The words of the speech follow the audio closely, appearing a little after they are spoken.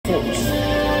Force,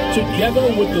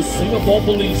 together with the Singapore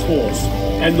Police Force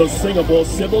and the Singapore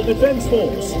Civil Defence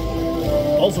Force.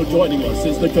 Also joining us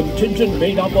is the contingent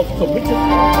made up of committed.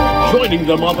 Joining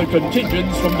them are the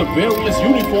contingents from the various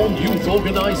uniformed youth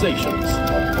organizations.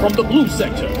 From the Blue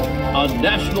Sector, our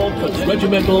National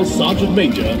Regimental Sergeant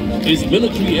Major is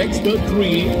Military Expert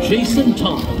 3 Jason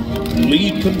Tan,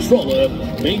 Lead Controller,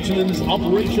 Maintenance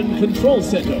Operation Control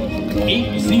Center,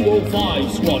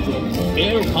 805 Squadron,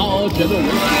 Air Power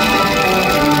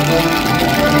Generation.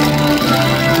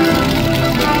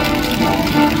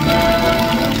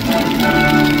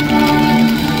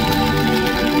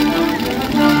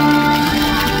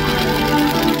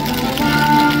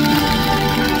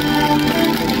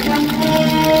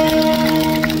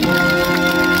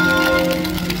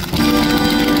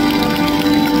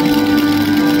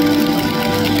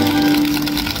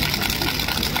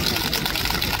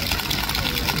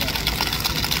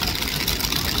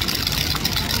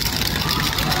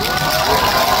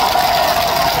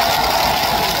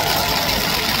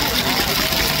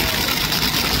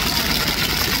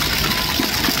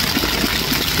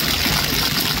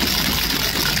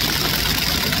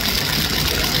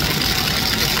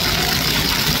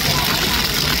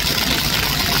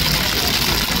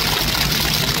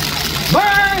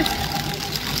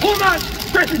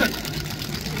 President!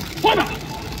 Former!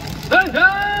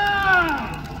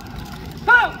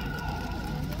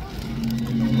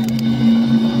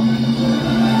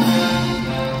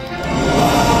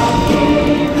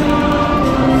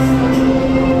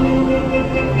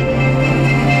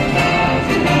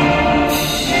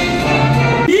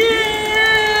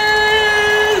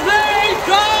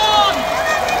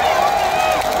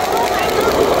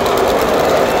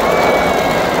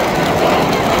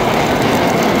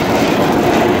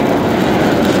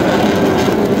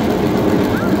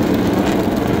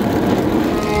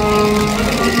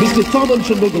 Mr.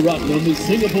 Tharman is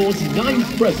Singapore's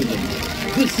 9th president.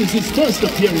 This is his first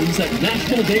appearance at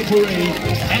National Day Parade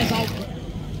as our...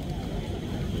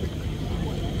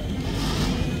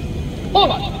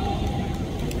 Forward!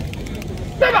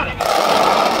 Everybody!